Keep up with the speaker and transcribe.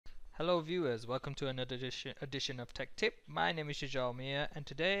Hello viewers, welcome to another edition of Tech Tip. My name is Shajalmir and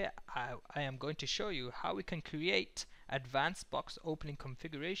today I am going to show you how we can create advanced box opening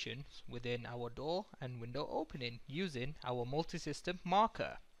configurations within our door and window opening using our multi-system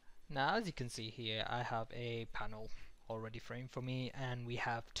marker. Now as you can see here, I have a panel already framed for me and we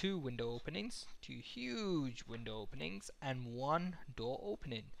have two window openings, two huge window openings and one door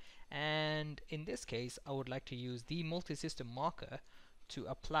opening. And in this case I would like to use the multi-system marker to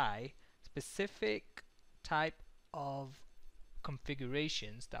apply specific type of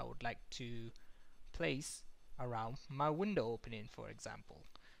configurations that I would like to place around my window opening, for example.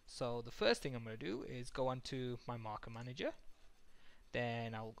 So the first thing I'm going to do is go onto my marker manager,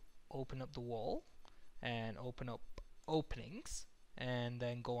 then I'll open up the wall and open up openings and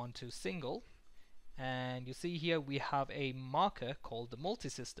then go on to single, and you see here we have a marker called the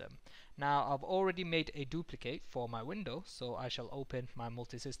multi-system. Now I've already made a duplicate for my window, so I shall open my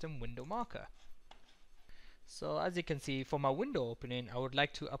multi-system window marker. So as you can see, for my window opening I would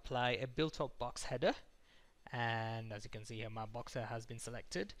like to apply a built-up box header, and as you can see here my box header has been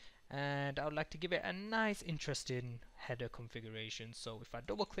selected, and I would like to give it a nice interesting header configuration. So if I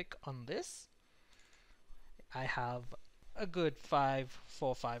double click on this, I have a good 4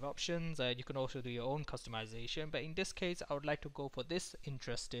 or 5 options. You can also do your own customization, but in this case I would like to go for this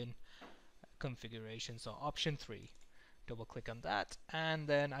interesting configuration. So option 3, double click on that, and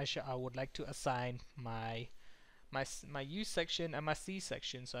then I would like to assign my U section and my C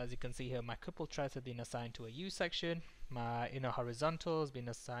section. So as you can see here, my couple threads have been assigned to a U section, my inner horizontal has been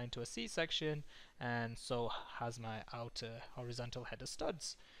assigned to a C section, and so has my outer horizontal header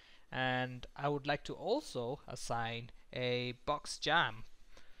studs. And I would like to also assign a box jam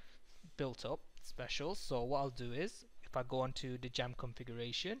built up special. So what I'll do is, if I go onto the jam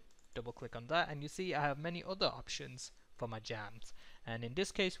configuration, double click on that, and you see I have many other options for my jams, and in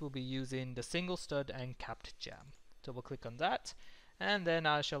this case we'll be using the single stud and capped jam. Double click on that, and then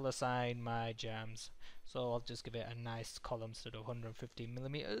I shall assign my jams. So I'll just give it a nice column stud of 150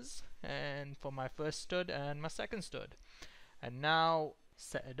 millimeters, and for my first stud and my second stud. And now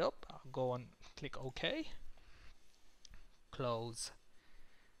set it up, I'll go and click OK, close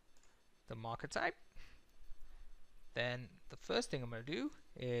the marker type. Then the first thing I'm going to do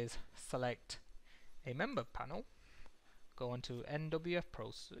is select a member panel, go onto NWF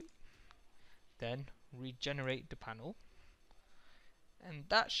Pro Suite, then regenerate the panel, and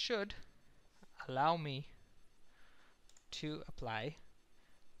that should allow me to apply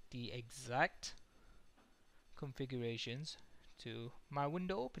the exact configurations to my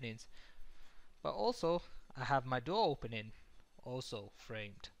window openings. But also I have my door opening also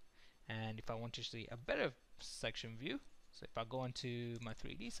framed, and if I want to see a better section view, so if I go into my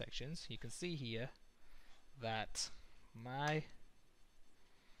 3D sections, you can see here that my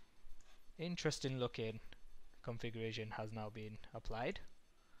interesting looking configuration has now been applied.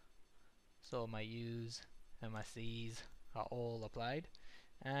 So my U's and my C's are all applied,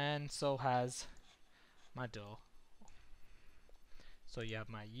 and so has my door. So you have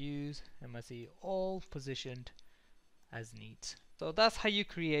my U's and my C all positioned as neat. So that's how you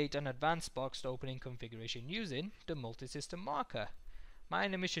create an advanced box opening configuration using the multi-system marker. My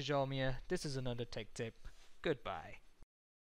name is Shajalmir. This is another tech tip. Goodbye.